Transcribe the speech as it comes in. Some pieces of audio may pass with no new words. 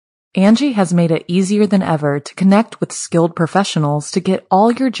Angie has made it easier than ever to connect with skilled professionals to get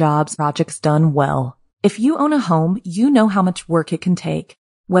all your jobs projects done well. If you own a home, you know how much work it can take,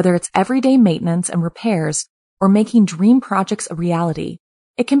 whether it's everyday maintenance and repairs or making dream projects a reality.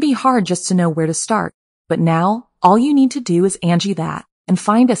 It can be hard just to know where to start, but now all you need to do is Angie that and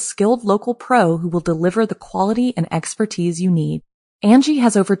find a skilled local pro who will deliver the quality and expertise you need. Angie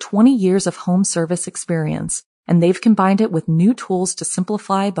has over 20 years of home service experience, and they've combined it with new tools to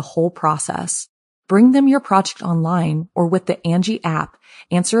simplify the whole process. Bring them your project online or with the Angie app,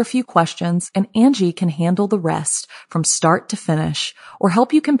 answer a few questions, and Angie can handle the rest from start to finish, or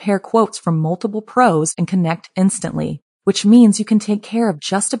help you compare quotes from multiple pros and connect instantly, which means you can take care of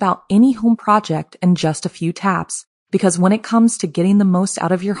just about any home project in just a few taps. Because when it comes to getting the most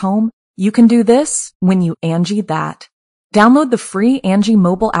out of your home, you can do this when you Angie that. Download the free Angie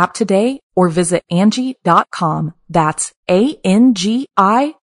mobile app today or visit Angie.com. That's ANGI.com.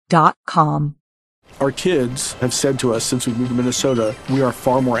 Our kids have said to us since we moved to Minnesota, we are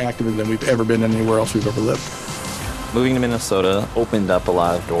far more active than we've ever been anywhere else we've ever lived. Moving to Minnesota opened up a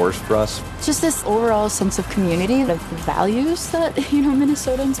lot of doors for us. Just this overall sense of community, the values that,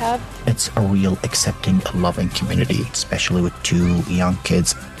 Minnesotans have. It's a real accepting, loving community, especially with 2 young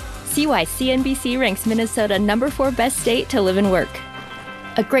kids. See why CNBC ranks Minnesota number 4 best state to live and work.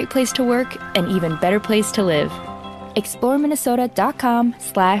 A great place to work, an even better place to live.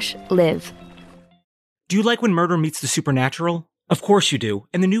 ExploreMinnesota.com/live. Do you like when murder meets the supernatural? Of course you do,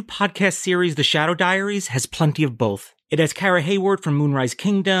 and the new podcast series The Shadow Diaries has plenty of both. It has Kara Hayward from Moonrise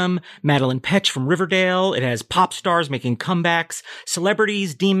Kingdom, Madeline Petch from Riverdale, it has pop stars making comebacks,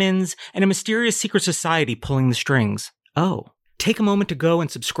 celebrities, demons, and a mysterious secret society pulling the strings. Oh. Take a moment to go and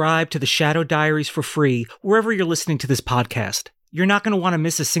subscribe to The Shadow Diaries for free wherever you're listening to this podcast. You're not going to want to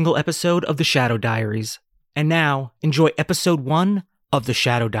miss a single episode of The Shadow Diaries. And now, enjoy episode 1 of The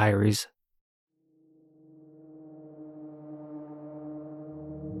Shadow Diaries.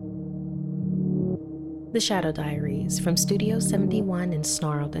 The Shadow Diaries from Studio 71 and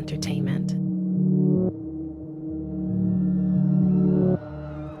Snarled Entertainment.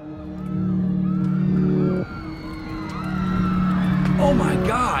 Oh my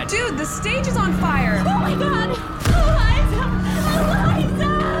god! Dude, the stage is on fire! Oh my god!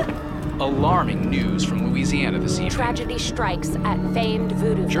 Eliza! Alarming news from Louisiana this evening. Tragedy strikes at famed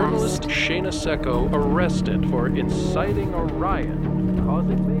voodoo Journalist fest. Shayna Secco arrested for inciting a riot,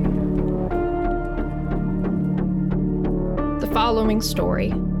 causing mayhem. The following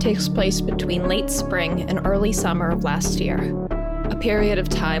story takes place between late spring and early summer of last year, a period of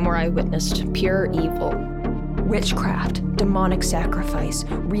time where I witnessed pure evil. Witchcraft, demonic sacrifice,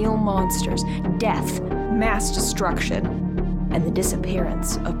 real monsters, death, mass destruction, and the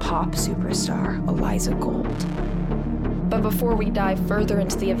disappearance of pop superstar Eliza Gold. But before we dive further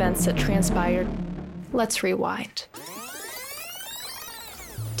into the events that transpired, let's rewind.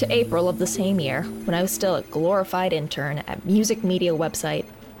 To April of the same year, when I was still a glorified intern at music media website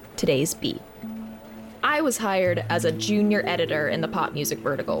Today's Beat. I was hired as a junior editor in the pop music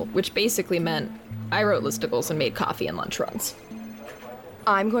vertical, which basically meant I wrote listicles and made coffee and lunch runs.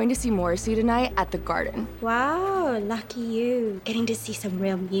 I'm going to see Morrissey tonight at the Garden. Wow, lucky you. Getting to see some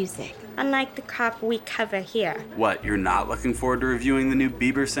real music. Unlike the crap we cover here. What, you're not looking forward to reviewing the new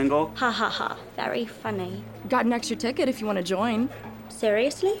Bieber single? Ha ha ha, very funny. Got an extra ticket if you want to join.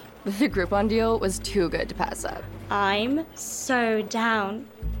 Seriously? The Groupon deal was too good to pass up. I'm so down.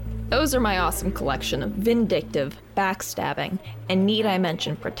 Those are my awesome collection of vindictive, backstabbing, and need I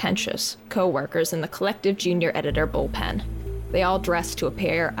mention pretentious, co-workers in the collective junior editor bullpen. They all dress to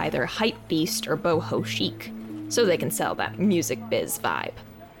appear either hype beast or boho chic, so they can sell that music biz vibe.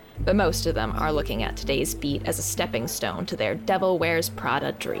 But most of them are looking at Today's Beat as a stepping stone to their Devil Wears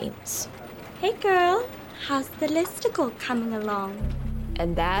Prada dreams. Hey girl, how's the listicle coming along?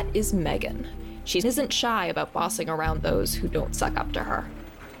 And that is Megan. She isn't shy about bossing around those who don't suck up to her.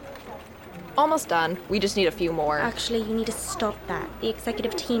 Almost done. We just need a few more. Actually, you need to stop that. The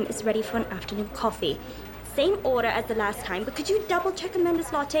executive team is ready for an afternoon coffee. Same order as the last time, but could you double check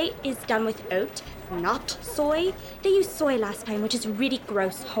Amanda's latte is done with oat, not soy? They used soy last time, which is really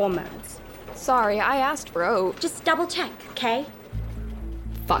gross hormones. Sorry, I asked for oat. Just double check, okay?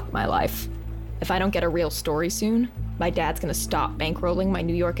 Fuck my life. If I don't get a real story soon, my dad's gonna stop bankrolling my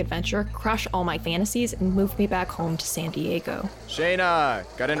New York adventure, crush all my fantasies, and move me back home to San Diego. Shayna!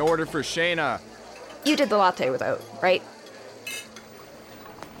 Got an order for Shayna. You did the latte with oat, right?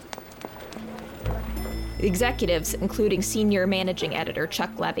 The executives, including senior managing editor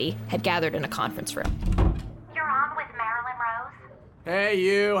Chuck Levy, had gathered in a conference room. You're on with Marilyn Rose? Hey,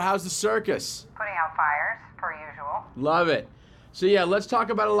 you. How's the circus? Putting out fires, per usual. Love it. So yeah, let's talk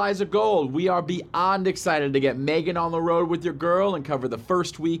about Eliza Gold. We are beyond excited to get Megan on the road with your girl and cover the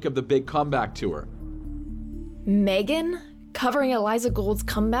first week of the big comeback tour. Megan? Covering Eliza Gold's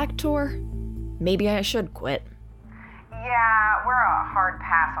comeback tour? Maybe I should quit. Yeah, we're a hard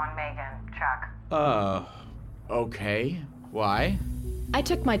pass on Megan, Chuck. Okay. Why? I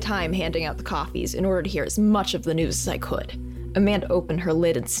took my time handing out the coffees in order to hear as much of the news as I could. Amanda opened her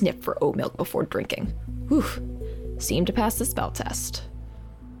lid and sniffed for oat milk before drinking. Whew. Seemed to pass the spell test.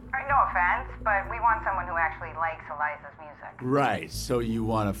 No offense, but we want someone who actually likes Eliza's music. Right, so you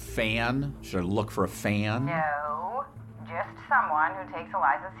want a fan? Should I look for a fan? No, just someone who takes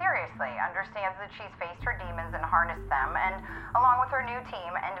Eliza seriously, understands that she's faced her demons and harnessed them, and along with her new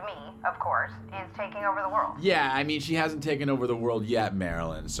team, and me, of course, is taking over the world. Yeah, I mean, she hasn't taken over the world yet,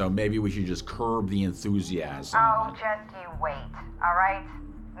 Marilyn, so maybe we should just curb the enthusiasm. Oh, just you wait, all right?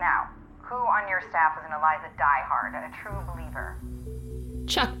 Now, who on your staff is an Eliza diehard and a true believer?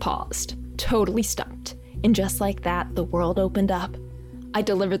 Chuck paused, totally stumped. And just like that, the world opened up. I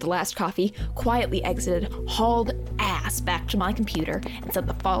delivered the last coffee, quietly exited, hauled ass back to my computer, and sent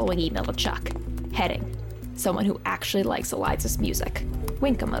the following email to Chuck. Heading: someone who actually likes Eliza's music.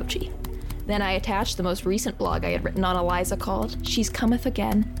 Wink emoji. Then I attached the most recent blog I had written on Eliza called She's Cometh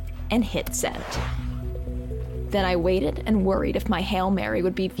Again, and hit send. Then I waited and worried if my Hail Mary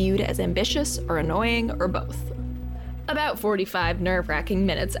would be viewed as ambitious or annoying or both. About 45 nerve-wracking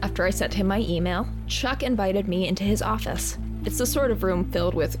minutes after I sent him my email, Chuck invited me into his office. It's the sort of room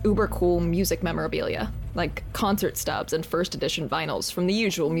filled with uber-cool music memorabilia, like concert stubs and first edition vinyls from the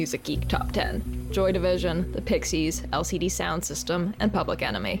usual Music Geek Top 10. Joy Division, The Pixies, LCD Sound System, and Public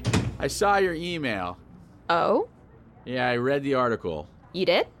Enemy. I saw your email. Oh? Yeah, I read the article. You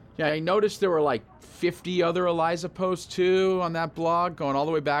did? Yeah, I noticed there were like 50 other Eliza posts too on that blog, going all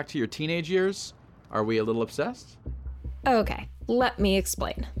the way back to your teenage years. Are we a little obsessed? Okay, let me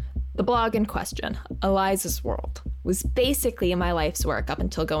explain. The blog in question, Eliza's World, was basically my life's work up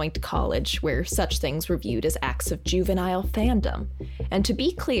until going to college, where such things were viewed as acts of juvenile fandom. And to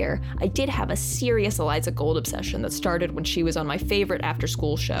be clear, I did have a serious Eliza Gold obsession that started when she was on my favorite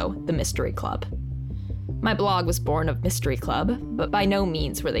after-school show, The Mystery Club. My blog was born of Mystery Club, but by no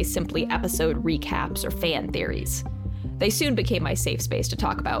means were they simply episode recaps or fan theories. They soon became my safe space to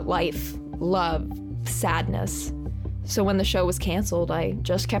talk about life, love, sadness. So when the show was canceled, I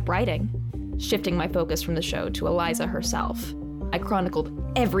just kept writing, shifting my focus from the show to Eliza herself. I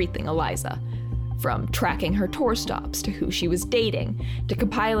chronicled everything Eliza, from tracking her tour stops to who she was dating, to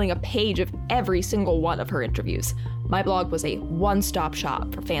compiling a page of every single one of her interviews. My blog was a one-stop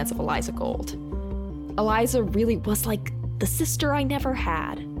shop for fans of Eliza Gold. Eliza really was like the sister I never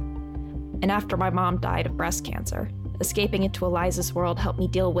had. And after my mom died of breast cancer, escaping into Eliza's World helped me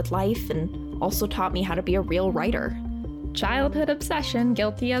deal with life and also taught me how to be a real writer. Childhood obsession,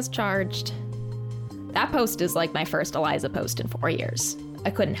 guilty as charged. That post is like my first Eliza post in 4 years. I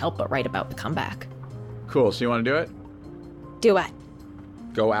couldn't help but write about the comeback. Cool, so you want to do it? Do what?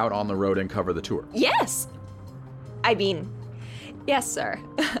 Go out on the road and cover the tour. Yes! I mean, yes, sir.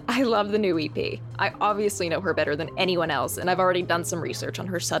 I love the new EP. I obviously know her better than anyone else, and I've already done some research on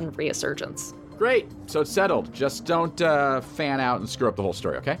her sudden resurgence. Great, so it's settled. Just don't fan out and screw up the whole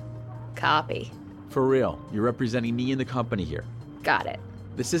story, okay? Copy. For real, you're representing me and the company here. Got it.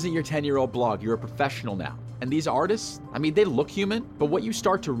 This isn't your 10-year-old blog, you're a professional now. And these artists, I mean, they look human, but what you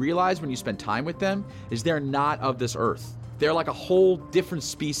start to realize when you spend time with them is they're not of this earth. They're like a whole different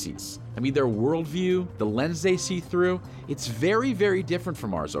species. I mean, their worldview, the lens they see through, it's very, very different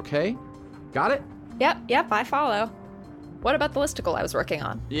from ours, okay? Got it? Yep, I follow. What about the listicle I was working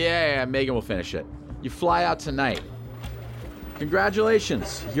on? Yeah, Megan will finish it. You fly out tonight.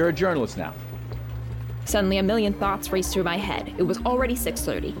 Congratulations, you're a journalist now. Suddenly a million thoughts raced through my head. It was already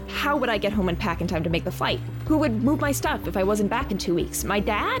 6:30. How would I get home and pack in time to make the flight? Who would move my stuff if I wasn't back in 2 weeks? My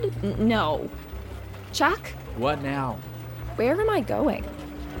dad? No. Chuck? What now? Where am I going?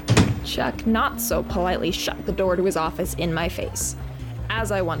 Chuck not so politely shut the door to his office in my face,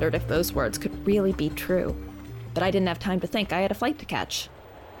 as I wondered if those words could really be true. But I didn't have time to think. I had a flight to catch.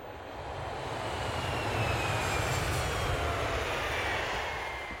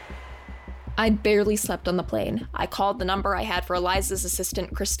 I'd barely slept on the plane. I called the number I had for Eliza's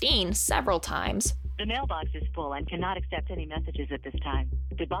assistant, Christine, several times. The mailbox is full and cannot accept any messages at this time.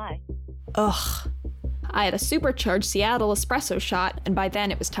 Goodbye. Ugh. I had a supercharged Seattle espresso shot, and by then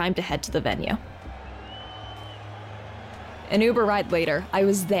it was time to head to the venue. An Uber ride later, I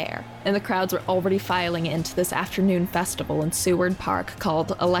was there, and the crowds were already filing into this afternoon festival in Seward Park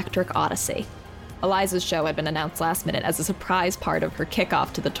called Electric Odyssey. Eliza's show had been announced last minute as a surprise part of her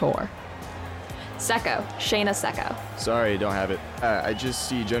kickoff to the tour. Secco, Shayna Secco. Sorry, don't have it. I just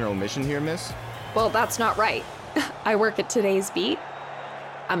see general mission here, miss. Well, that's not right. I work at Today's Beat.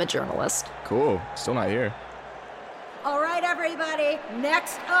 I'm a journalist. Cool, still not here. All right, everybody,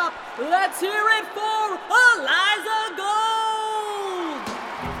 next up, let's hear it for Eliza Gold!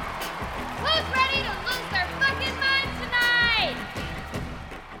 Who's ready to lose their fucking minds tonight?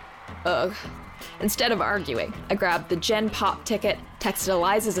 Ugh. Instead of arguing, I grabbed the Gen Pop ticket, texted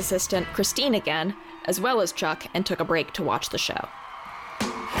Eliza's assistant, Christine again, as well as Chuck, and took a break to watch the show.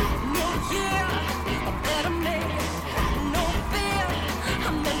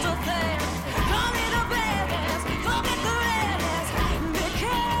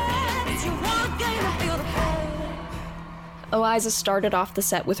 Eliza started off the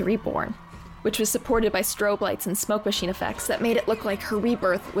set with Reborn, which was supported by strobe lights and smoke machine effects that made it look like her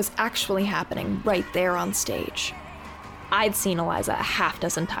rebirth was actually happening right there on stage. I'd seen Eliza a half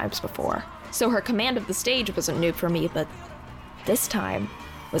dozen times before, so her command of the stage wasn't new for me, but this time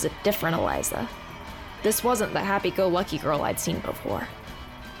was a different Eliza. This wasn't the happy-go-lucky girl I'd seen before.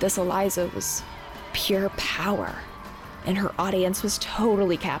 This Eliza was pure power, and her audience was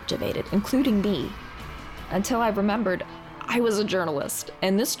totally captivated, including me, until I remembered I was a journalist,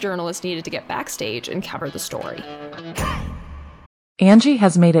 and this journalist needed to get backstage and cover the story. Angie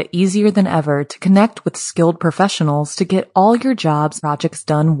has made it easier than ever to connect with skilled professionals to get all your jobs projects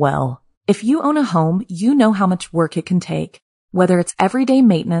done well. If you own a home, you know how much work it can take, whether it's everyday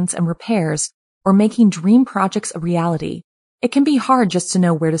maintenance and repairs or making dream projects a reality. It can be hard just to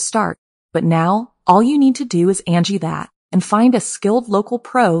know where to start, but now all you need to do is Angie that and find a skilled local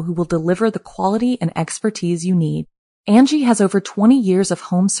pro who will deliver the quality and expertise you need. Angie has over 20 years of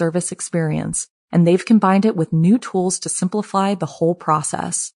home service experience, and they've combined it with new tools to simplify the whole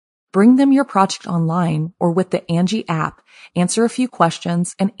process. Bring them your project online or with the Angie app, answer a few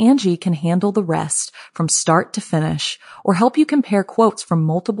questions, and Angie can handle the rest from start to finish, or help you compare quotes from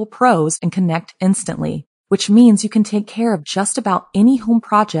multiple pros and connect instantly, which means you can take care of just about any home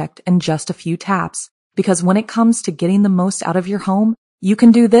project in just a few taps. Because when it comes to getting the most out of your home, you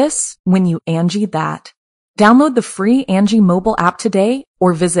can do this when you Angie that. Download the free Angie mobile app today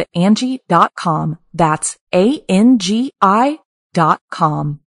or visit Angie.com. That's ANGI.com.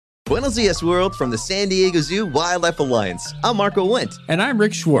 Buenos dias, world, from the San Diego Zoo Wildlife Alliance. I'm Marco Wendt. And I'm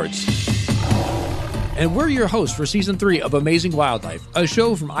Rick Schwartz. And we're your hosts for Season 3 of Amazing Wildlife, a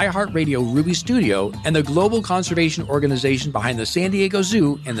show from iHeartRadio Ruby Studio and the global conservation organization behind the San Diego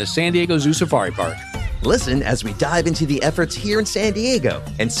Zoo and the San Diego Zoo Safari Park. Listen as we dive into the efforts here in San Diego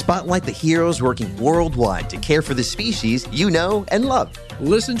and spotlight the heroes working worldwide to care for the species you know and love.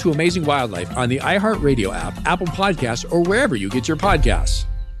 Listen to Amazing Wildlife on the iHeartRadio app, Apple Podcasts, or wherever you get your podcasts.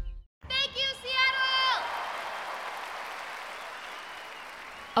 Thank you, Seattle!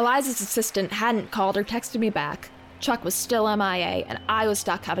 Eliza's assistant hadn't called or texted me back. Chuck was still MIA, and I was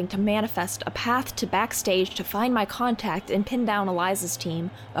stuck having to manifest a path to backstage to find my contact and pin down Eliza's team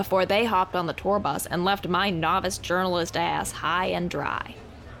before they hopped on the tour bus and left my novice journalist ass high and dry.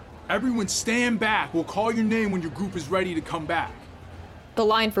 Everyone stand back. We'll call your name when your group is ready to come back. The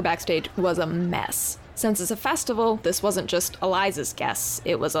line for backstage was a mess. Since it's a festival, this wasn't just Eliza's guests.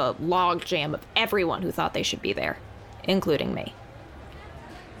 It was a log jam of everyone who thought they should be there, including me.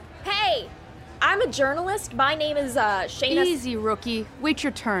 Hey! I'm a journalist. My name is, Shayna... Easy, rookie. Wait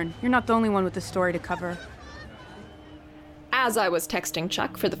your turn. You're not the only one with the story to cover. As I was texting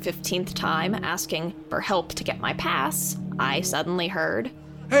Chuck for the 15th time, asking for help to get my pass, I suddenly heard...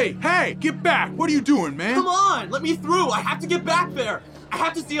 Hey, get back! What are you doing, man? Come on, let me through! I have to get back there! I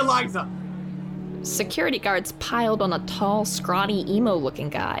have to see Eliza! Security guards piled on a tall, scrawny, emo-looking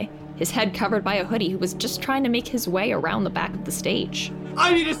guy, his head covered by a hoodie who was just trying to make his way around the back of the stage.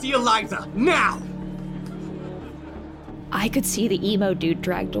 I need to see Eliza, now! I could see the emo dude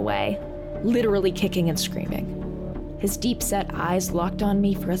dragged away, literally kicking and screaming. His deep-set eyes locked on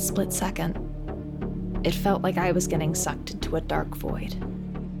me for a split second. It felt like I was getting sucked into a dark void.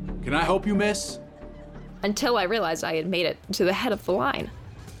 Can I help you, miss? Until I realized I had made it to the head of the line.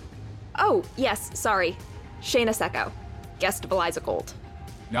 Oh, yes, sorry. Shayna Secco, guest of Eliza Gold.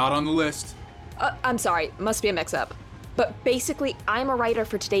 Not on the list. I'm sorry, must be a mix-up. But basically, I'm a writer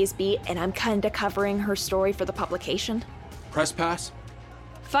for Today's Beat, and I'm kinda covering her story for the publication. Press pass?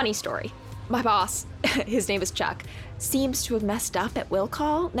 Funny story. My boss, his name is Chuck, seems to have messed up at will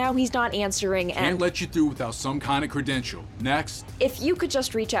call. Now he's not answering and... Can't let you through without some kind of credential. Next. If you could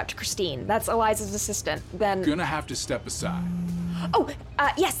just reach out to Christine, that's Eliza's assistant, then... Gonna have to step aside. Oh,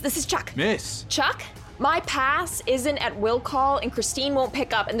 yes, this is Chuck. Miss. Chuck? My pass isn't at will call, and Christine won't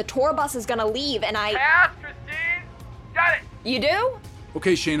pick up, and the tour bus is gonna leave, and I... Pass, Christine! Got it! You do?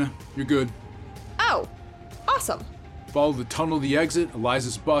 Okay, Shayna, you're good. Awesome. Follow the tunnel to the exit.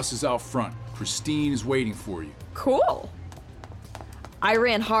 Eliza's bus is out front. Christine is waiting for you. Cool. I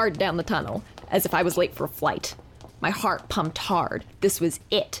ran hard down the tunnel, as if I was late for a flight. My heart pumped hard. This was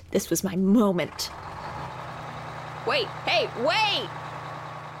it. This was my moment. Wait, hey, wait!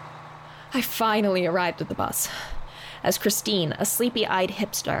 I finally arrived at the bus. As Christine, a sleepy-eyed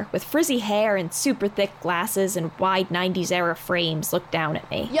hipster with frizzy hair and super thick glasses and wide 90s-era frames, looked down at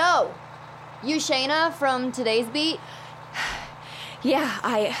me. Yo! You Shayna from Today's Beat?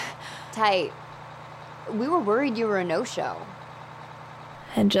 Yeah, Tight. We were worried you were a no-show.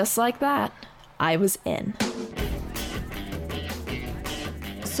 And just like that, I was in.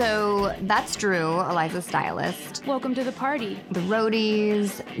 So, that's Drew, Eliza's stylist. Welcome to the party. The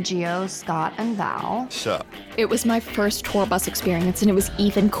roadies, Gio, Scott, and Val. Sup? It was my first tour bus experience, and it was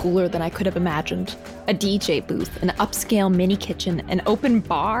even cooler than I could have imagined. A DJ booth, an upscale mini kitchen, an open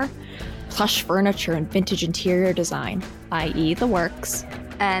bar, plush furniture, and vintage interior design, i.e. the works.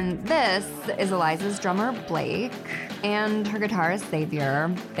 And this is Eliza's drummer, Blake, and her guitarist,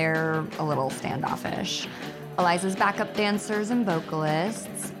 Xavier. They're a little standoffish. Eliza's backup dancers and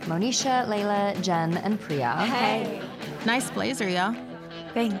vocalists, Monisha, Layla, Jen, and Priya. Hey. Nice blazer, yeah.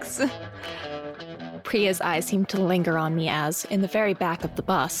 Thanks. Priya's eyes seemed to linger on me as, in the very back of the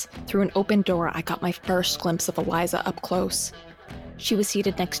bus, through an open door, I got my first glimpse of Eliza up close. She was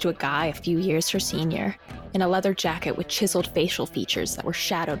seated next to a guy a few years her senior, in a leather jacket with chiseled facial features that were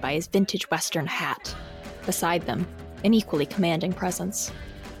shadowed by his vintage Western hat. Beside them, an equally commanding presence.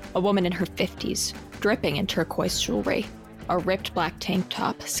 A woman in her 50s, dripping in turquoise jewelry, a ripped black tank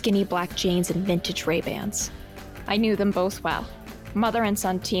top, skinny black jeans, and vintage Ray-Bans. I knew them both well. Mother and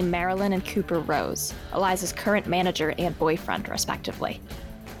son team Marilyn and Cooper Rose, Eliza's current manager and boyfriend, respectively.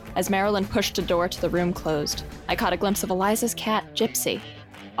 As Marilyn pushed a door to the room closed, I caught a glimpse of Eliza's cat, Gypsy,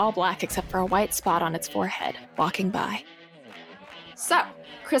 all black except for a white spot on its forehead, walking by. So,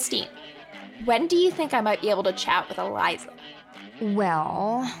 Christine, when do you think I might be able to chat with Eliza?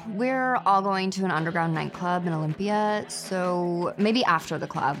 Well, we're all going to an underground nightclub in Olympia, so maybe after the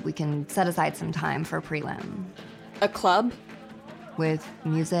club we can set aside some time for a prelim. A club? With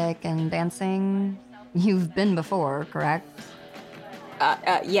music and dancing? You've been before, correct?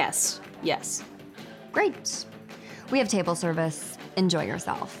 Yes. Great. We have table service. Enjoy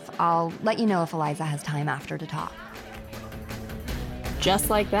yourself. I'll let you know if Eliza has time after to talk.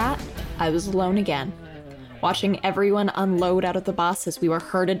 Just like that, I was alone again, watching everyone unload out of the bus as we were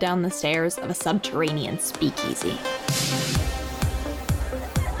herded down the stairs of a subterranean speakeasy.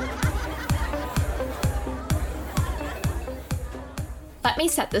 Let me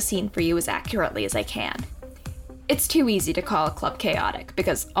set the scene for you as accurately as I can. It's too easy to call a club chaotic,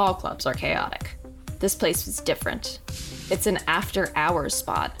 because all clubs are chaotic. This place was different. It's an after-hours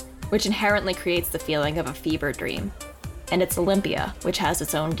spot, which inherently creates the feeling of a fever dream. And it's Olympia, which has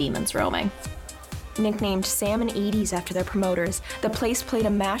its own demons roaming. Nicknamed Sam and 80s after their promoters, the place played a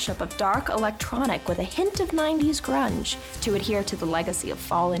mashup of dark electronic with a hint of 90s grunge to adhere to the legacy of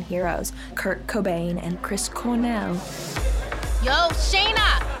fallen heroes Kurt Cobain and Chris Cornell. Yo,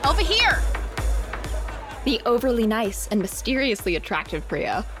 Shayna, over here! The overly nice and mysteriously attractive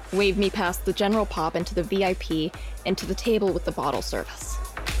Priya waved me past the general pop into the VIP and to the table with the bottle service.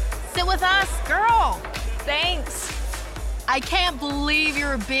 Sit with us, girl! Thanks! I can't believe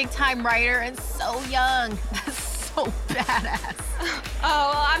you're a big-time writer and so young. That's so badass.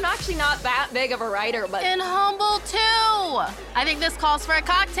 Oh, well, I'm actually not that big of a writer, but... And humble, too! I think this calls for a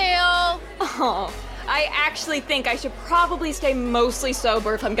cocktail. Oh, I actually think I should probably stay mostly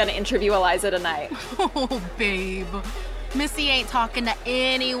sober if I'm gonna interview Eliza tonight. Oh, babe. Missy ain't talking to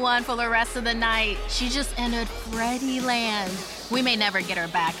anyone for the rest of the night. She just entered Freddy land. We may never get her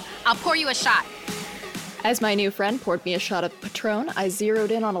back. I'll pour you a shot. As my new friend poured me a shot of Patron, I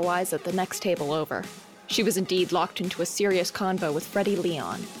zeroed in on Eliza at the next table over. She was indeed locked into a serious convo with Freddie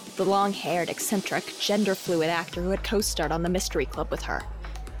Leon, the long-haired, eccentric, gender-fluid actor who had co-starred on the Mystery Club with her.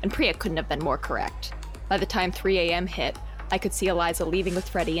 And Priya couldn't have been more correct. By the time 3 a.m. hit, I could see Eliza leaving with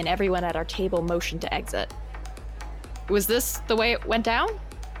Freddie and everyone at our table motioned to exit. Was this the way it went down?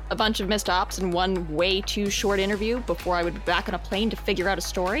 A bunch of missed ops and one way too short interview before I would be back on a plane to figure out a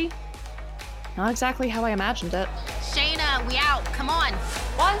story? Not exactly how I imagined it. Shayna, we out. Come on.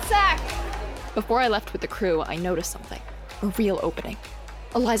 One sec! Before I left with the crew, I noticed something. A real opening.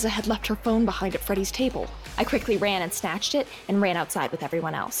 Eliza had left her phone behind at Freddie's table. I quickly ran and snatched it and ran outside with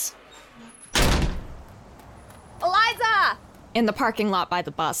everyone else. Eliza! In the parking lot by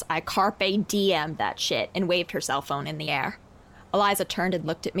the bus, I carpe DM'd that shit and waved her cell phone in the air. Eliza turned and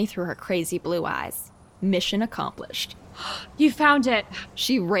looked at me through her crazy blue eyes. Mission accomplished. You found it.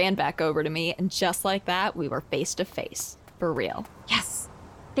 She ran back over to me, and just like that, we were face to face. For real. Yes.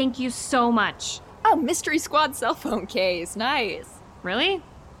 Thank you so much. Oh, Mystery Squad cell phone case. Nice. Really?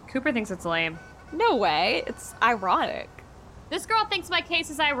 Cooper thinks it's lame. No way. It's ironic. This girl thinks my case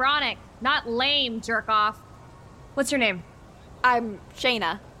is ironic, not lame, jerk off. What's your name? I'm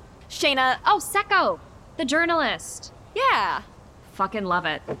Shayna. Shayna. Oh, Secco, the journalist. Yeah. Fucking love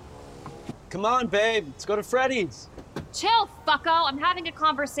it. Come on, babe. Let's go to Freddy's. Chill, fucko. I'm having a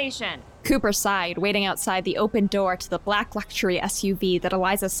conversation. Cooper sighed, waiting outside the open door to the black luxury SUV that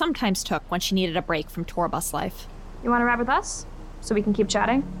Eliza sometimes took when she needed a break from tour bus life. You want to ride with us? So we can keep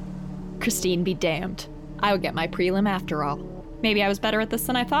chatting? Christine be damned. I would get my prelim after all. Maybe I was better at this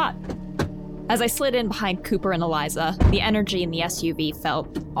than I thought. As I slid in behind Cooper and Eliza, the energy in the SUV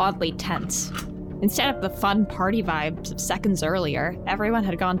felt oddly tense. Instead of the fun party vibes of seconds earlier, everyone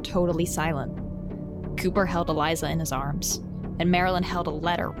had gone totally silent. Cooper held Eliza in his arms, and Marilyn held a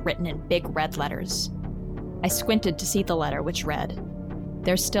letter written in big red letters. I squinted to see the letter, which read,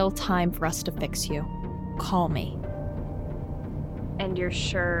 "There's still time for us to fix you. Call me." And you're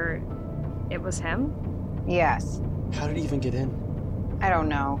sure it was him? Yes. How did he even get in? I don't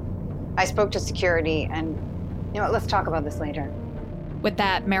know. I spoke to security and, you know what, let's talk about this later. With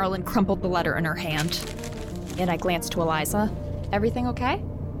that, Marilyn crumpled the letter in her hand, and I glanced to Eliza. Everything okay?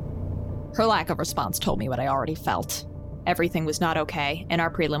 Her lack of response told me what I already felt. Everything was not okay, and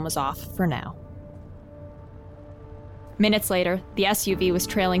our prelim was off for now. Minutes later, the SUV was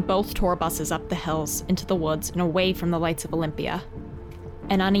trailing both tour buses up the hills, into the woods, and away from the lights of Olympia.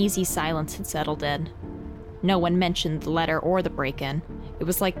 An uneasy silence had settled in. No one mentioned the letter or the break-in. It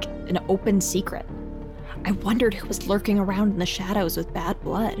was like an open secret. I wondered who was lurking around in the shadows with bad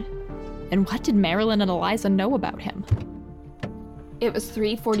blood. And what did Marilyn and Eliza know about him? It was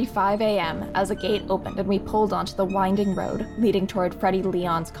 3:45 a.m. as a gate opened and we pulled onto the winding road leading toward Freddie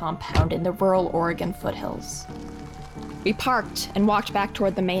Leon's compound in the rural Oregon foothills. We parked and walked back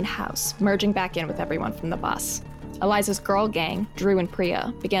toward the main house, merging back in with everyone from the bus. Eliza's girl gang, Drew and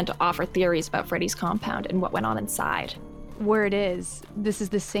Priya, began to offer theories about Freddie's compound and what went on inside. Word is, this is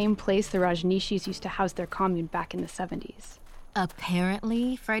the same place the Rajneeshis used to house their commune back in the 70s.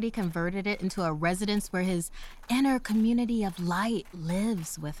 Apparently, Freddie converted it into a residence where his inner community of light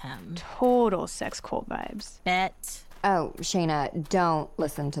lives with him. Total sex cult vibes. Bet. Oh, Shayna, don't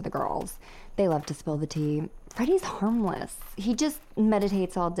listen to the girls. They love to spill the tea. Freddie's harmless. He just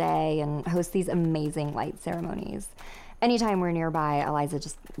meditates all day and hosts these amazing light ceremonies. Anytime we're nearby, Eliza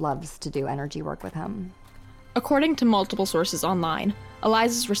just loves to do energy work with him. According to multiple sources online,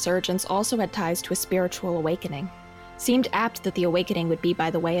 Eliza's resurgence also had ties to a spiritual awakening. Seemed apt that the awakening would be by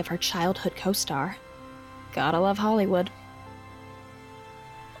the way of her childhood co-star. Gotta love Hollywood.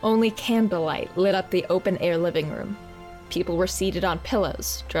 Only candlelight lit up the open-air living room. People were seated on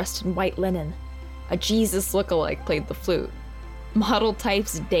pillows, dressed in white linen. A Jesus lookalike played the flute. Model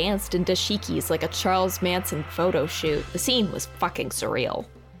types danced in dashikis like a Charles Manson photo shoot. The scene was fucking surreal.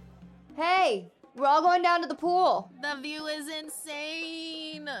 Hey, we're all going down to the pool. The view is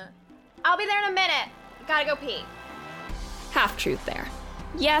insane. I'll be there in a minute. Gotta go pee. Half-truth there.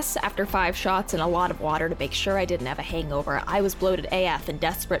 Yes, after 5 shots and a lot of water to make sure I didn't have a hangover, I was bloated AF and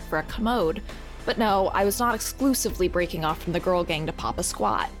desperate for a commode. But no, I was not exclusively breaking off from the girl gang to pop a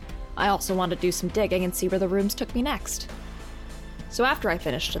squat. I also wanted to do some digging and see where the rooms took me next. So after I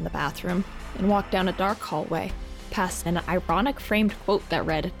finished in the bathroom and walked down a dark hallway, past an ironic framed quote that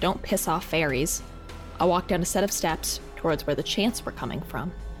read, "Don't piss off fairies," I walked down a set of steps towards where the chants were coming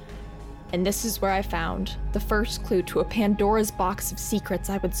from. And this is where I found the first clue to a Pandora's box of secrets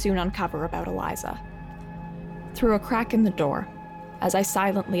I would soon uncover about Eliza. Through a crack in the door, as I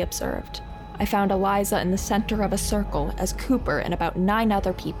silently observed, I found Eliza in the center of a circle as Cooper and about 9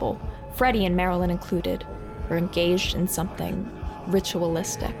 other people, Freddie and Marilyn included, were engaged in something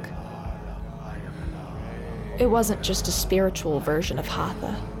ritualistic. It wasn't just a spiritual version of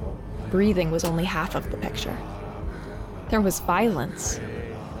Hatha. Breathing was only half of the picture. There was violence.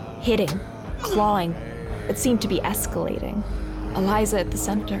 Hitting, clawing. It seemed to be escalating. Eliza at the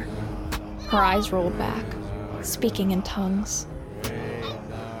center. Her eyes rolled back, speaking in tongues.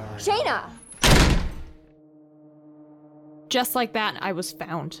 Shayna! Just like that, I was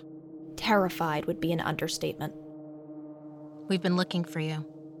found. Terrified would be an understatement. We've been looking for you.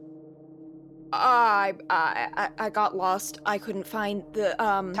 I got lost. I couldn't find the,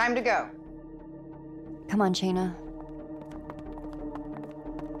 Time to go. Come on, Shayna.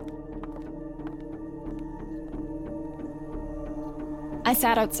 I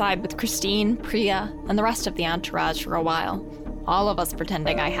sat outside with Christine, Priya, and the rest of the entourage for a while, all of us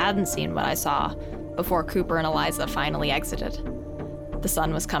pretending I hadn't seen what I saw, before Cooper and Eliza finally exited. The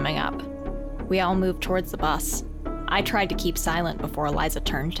sun was coming up. We all moved towards the bus. I tried to keep silent before Eliza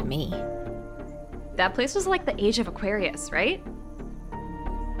turned to me. That place was like the age of Aquarius, right?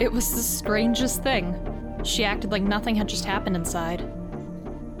 It was the strangest thing. She acted like nothing had just happened inside.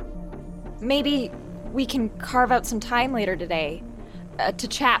 Maybe we can carve out some time later today to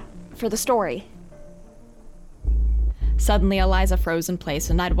chat for the story. Suddenly, Eliza froze in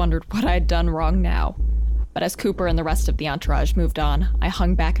place, and I'd wondered what I'd done wrong now. But as Cooper and the rest of the entourage moved on, I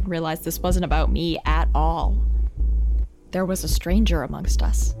hung back and realized this wasn't about me at all. There was a stranger amongst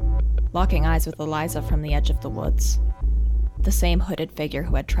us, locking eyes with Eliza from the edge of the woods. The same hooded figure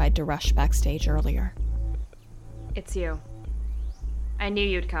who had tried to rush backstage earlier. It's you. I knew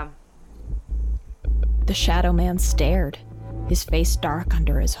you'd come. The shadow man stared, his face dark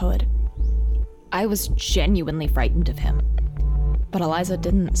under his hood. I was genuinely frightened of him, but Eliza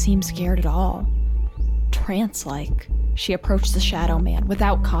didn't seem scared at all. Trance-like, she approached the shadow man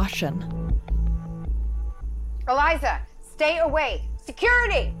without caution. Eliza, stay away!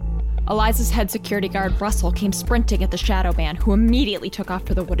 Security! Eliza's head security guard, Russell, came sprinting at the shadow man, who immediately took off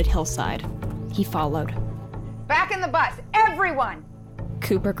to the wooded hillside. He followed. Back in the bus, everyone!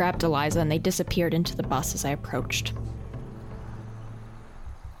 Cooper grabbed Eliza and they disappeared into the bus as I approached.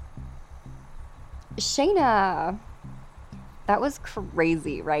 Shayna, that was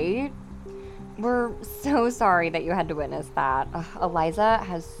crazy, right? We're so sorry that you had to witness that. Eliza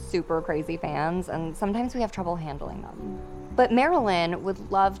has super crazy fans, and sometimes we have trouble handling them. But Marilyn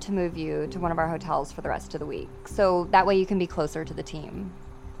would love to move you to one of our hotels for the rest of the week, so that way you can be closer to the team.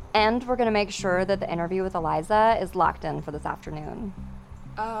 And we're gonna make sure that the interview with Eliza is locked in for this afternoon.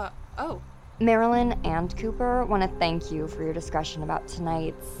 Oh. Marilyn and Cooper want to thank you for your discretion about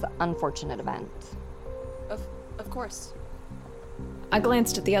tonight's unfortunate event. Of course. I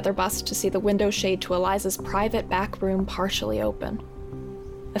glanced at the other bus to see the window shade to Eliza's private back room partially open.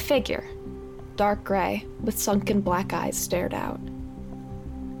 A figure, dark gray, with sunken black eyes, stared out.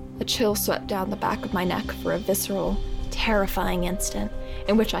 A chill swept down the back of my neck for a visceral, terrifying instant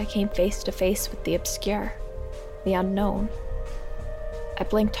in which I came face to face with the obscure, the unknown. I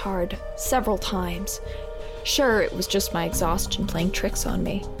blinked hard, several times. Sure, it was just my exhaustion playing tricks on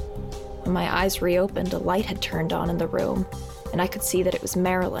me. When my eyes reopened, a light had turned on in the room, and I could see that it was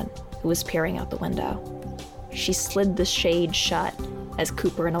Marilyn who was peering out the window. She slid the shade shut as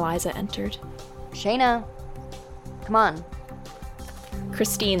Cooper and Eliza entered. Shayna, come on.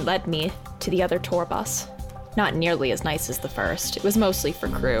 Christine led me to the other tour bus. Not nearly as nice as the first. It was mostly for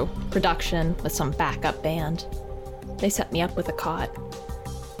crew, production, with some backup band. They set me up with a cot.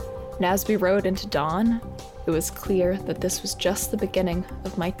 And as we rode into dawn, it was clear that this was just the beginning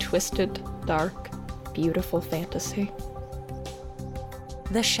of my twisted, dark, beautiful fantasy.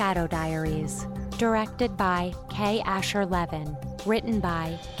 The Shadow Diaries, directed by Kay Asher Levin, written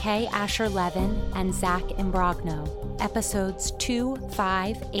by Kay Asher Levin and Zach Imbrogno. Episodes 2,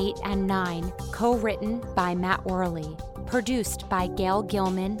 5, 8, and 9, co-written by Matt Worley. Produced by Gail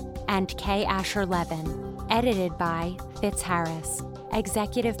Gilman and Kay Asher Levin. Edited by Fitz Harris.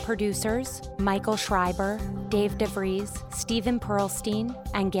 Executive producers, Michael Schreiber, Dave DeVries, Stephen Perlstein,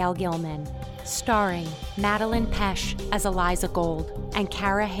 and Gail Gilman. Starring Madeline Pesch as Eliza Gold and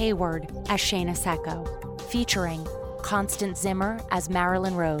Kara Hayward as Shayna Secco. Featuring Constance Zimmer as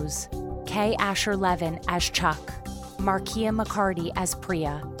Marilyn Rose, Kay Asher Levin as Chuck, Markia McCarty as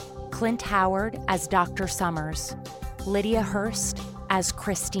Priya, Clint Howard as Dr. Summers, Lydia Hurst as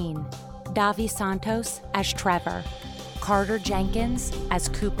Christine, Davi Santos as Trevor, Carter Jenkins as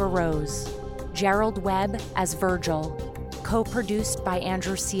Cooper Rose, Gerald Webb as Virgil, co-produced by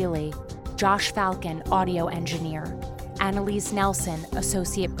Andrew Seeley, Josh Falcon, audio engineer, Annalise Nelson,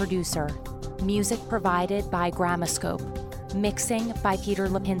 associate producer, music provided by Gramoscope, mixing by Peter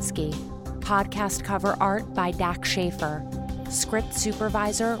Lipinski, podcast cover art by Dak Schaefer, script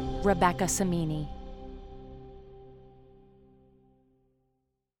supervisor Rebecca Samini.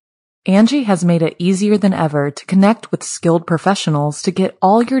 Angie has made it easier than ever to connect with skilled professionals to get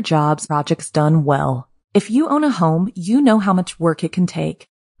all your jobs projects done well. If you own a home, you know how much work it can take,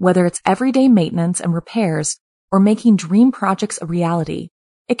 whether it's everyday maintenance and repairs or making dream projects a reality.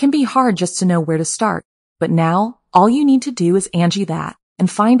 It can be hard just to know where to start, but now all you need to do is Angie that and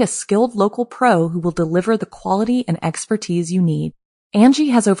find a skilled local pro who will deliver the quality and expertise you need. Angie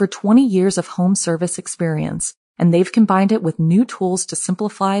has over 20 years of home service experience, and they've combined it with new tools to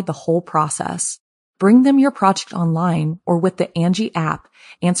simplify the whole process. Bring them your project online or with the Angie app,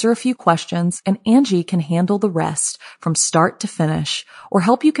 answer a few questions, and Angie can handle the rest from start to finish or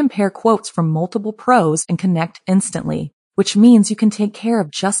help you compare quotes from multiple pros and connect instantly, which means you can take care of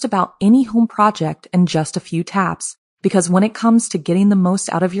just about any home project in just a few taps. Because when it comes to getting the most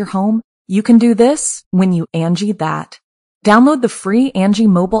out of your home, you can do this when you Angie that. Download the free Angie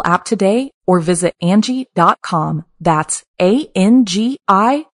mobile app today or visit Angie.com. That's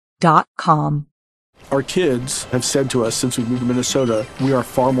ANGI.com. Our kids have said to us since we moved to Minnesota, we are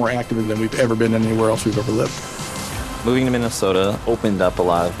far more active than we've ever been anywhere else we've ever lived. Moving to Minnesota opened up a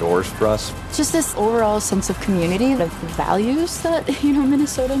lot of doors for us. Just this overall sense of community, the values that,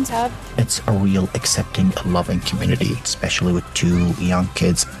 Minnesotans have. It's a real accepting, loving community, especially with 2 young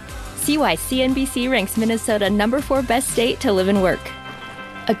kids. See why CNBC ranks Minnesota #4 best state to live and work.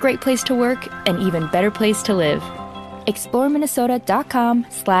 A great place to work, an even better place to live.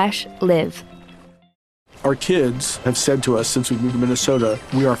 ExploreMinnesota.com/live. Our kids have said to us since we moved to Minnesota,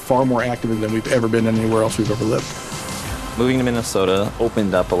 we are far more active than we've ever been anywhere else we've ever lived. Moving to Minnesota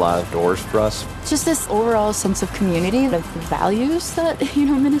opened up a lot of doors for us. Just this overall sense of community, the values that,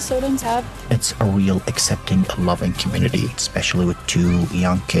 Minnesotans have. It's a real accepting, loving community, especially with 2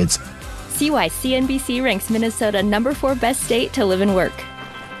 young kids. See why CNBC ranks Minnesota #4 best state to live and work.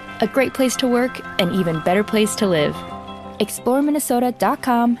 A great place to work, an even better place to live.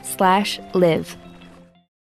 ExploreMinnesota.com/live.